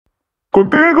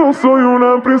Contigo soy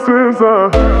una princesa.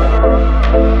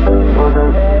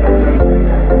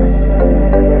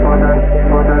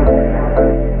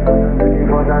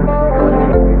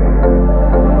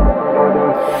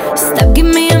 Stop, give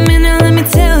me a minute, let me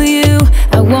tell you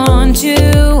I want you.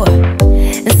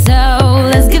 So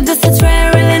let's give this a try,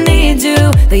 I really need you.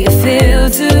 Do you feel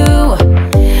too?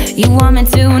 You want me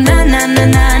to, na na na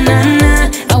na na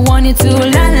na. I want you to,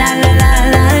 la la la la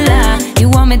la la. You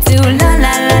want me to, la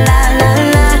la la la la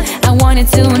la. I want you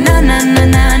to, na na na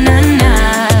na na na.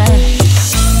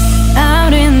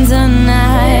 Out in the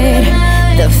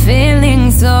night, the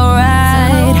feeling's so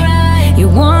right. You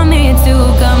want me to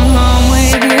come home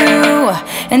with you,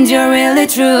 and you're really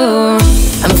true.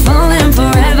 I'm falling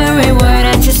for every word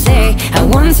that you say. I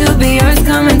want to be yours,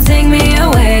 come and take me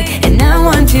away. And I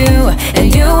want you,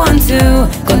 and you want to.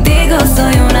 Contigo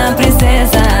soy una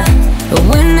princesa.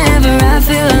 Whenever I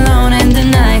feel alone in the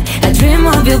night, I dream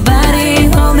of your body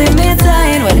holding me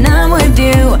tight. When I'm with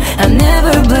you, I'm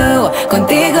never blue.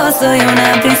 Contigo soy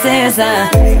una princesa.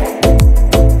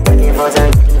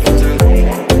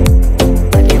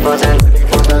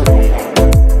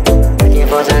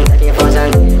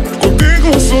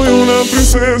 Contigo soy una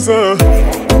princesa.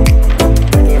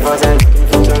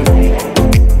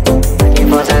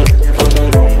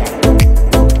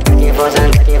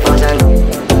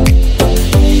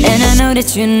 And I know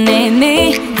that you need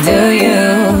me, do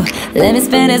you? Let me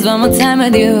spend this one more time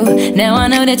with you. Now I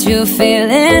know that you're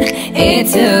feeling it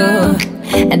too.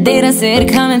 I didn't see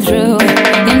it coming through.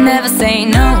 You never say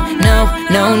no, no,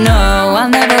 no, no. I'll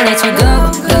never let you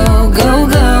go, go, go,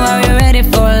 go. Are you ready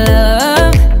for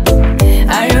love?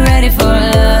 Are you ready for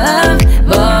love,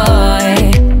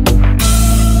 boy?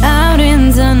 Out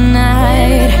in the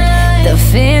night, the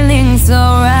feeling's so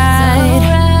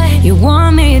right. You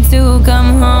want me to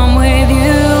come home with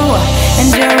you,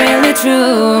 and you're really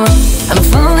true. I'm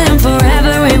falling for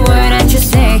every word that you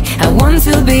say. I want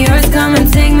to be yours, come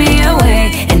and take me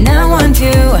away. And I want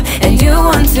you, and you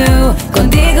want to.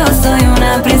 Contigo soy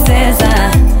una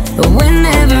princesa.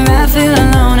 Whenever I feel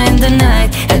alone in the night,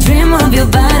 I dream of your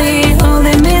body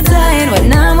holding me tight.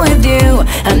 When I'm with you,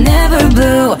 I'm never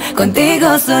blue.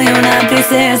 Contigo soy una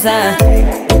princesa.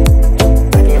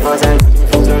 Contigo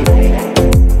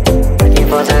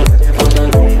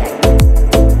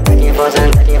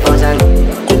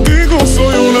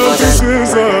soy una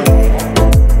princesa.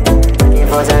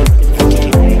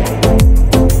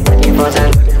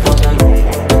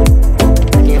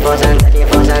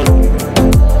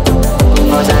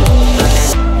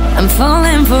 I'm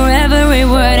falling for every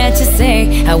word that you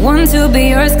say. I want to be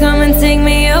yours, come and take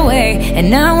me away.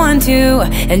 And I want you,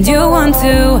 and you want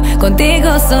to.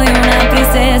 Contigo soy una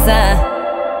princesa.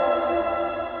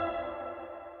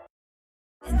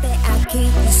 Vente aquí,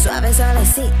 suave,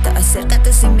 suavecito.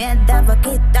 Acércate sin miedo,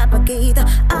 poquito a poquito.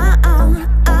 Oh, oh,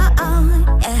 oh, oh,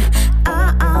 yeah.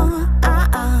 Oh, oh, oh,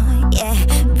 oh, yeah.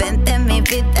 Vente mi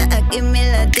vida, aquí mi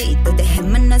ladito.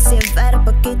 Dejémonos llevar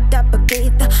poquito a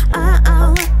poquito. Oh,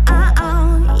 oh, oh,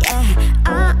 oh, yeah.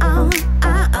 Oh, oh,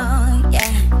 oh, oh,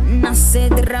 yeah. No se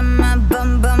derrama,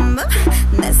 bum, bum, bum.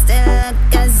 Desde la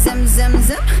casa, zum, zum,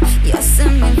 zum. Yo soy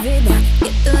mi vida, y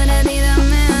tú eres vida,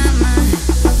 me amas.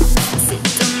 Si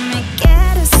tú me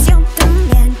quieres, yo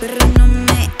también. Pero no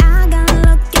me hagan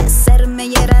enloquecerme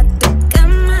y era tu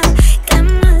cama,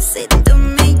 cama. Si tú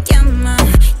me llamas,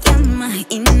 llamas.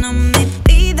 Y no me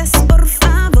pidas, por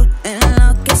favor,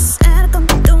 enloquecer con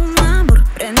tu amor.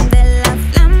 Prende la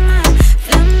flama,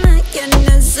 flama. Yo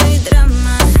no soy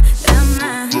drama,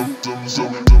 drama.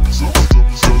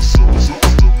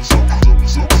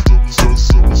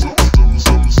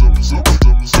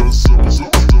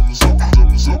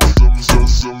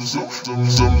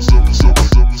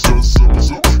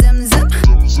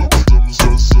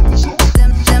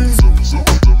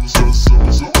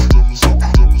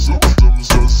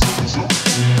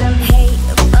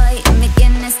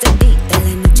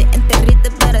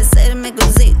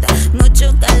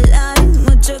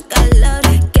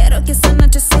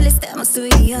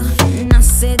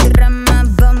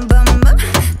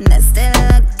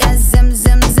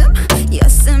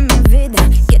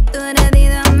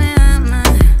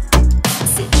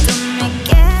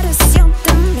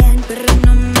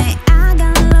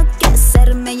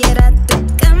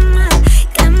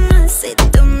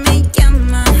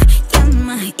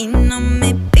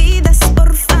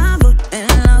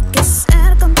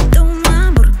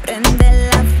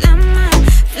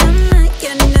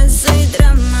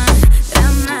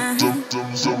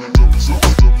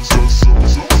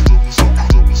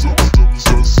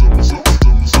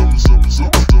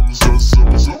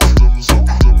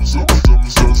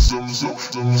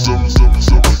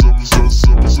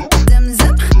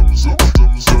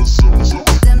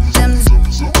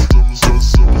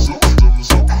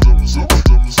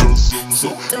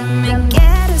 Tú me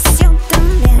quieres, yo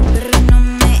también, pero no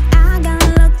me hagan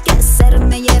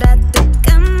enloquecerme y era tu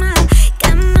cama,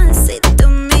 cama. Si tú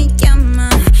me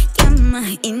llamas, llamas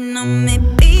y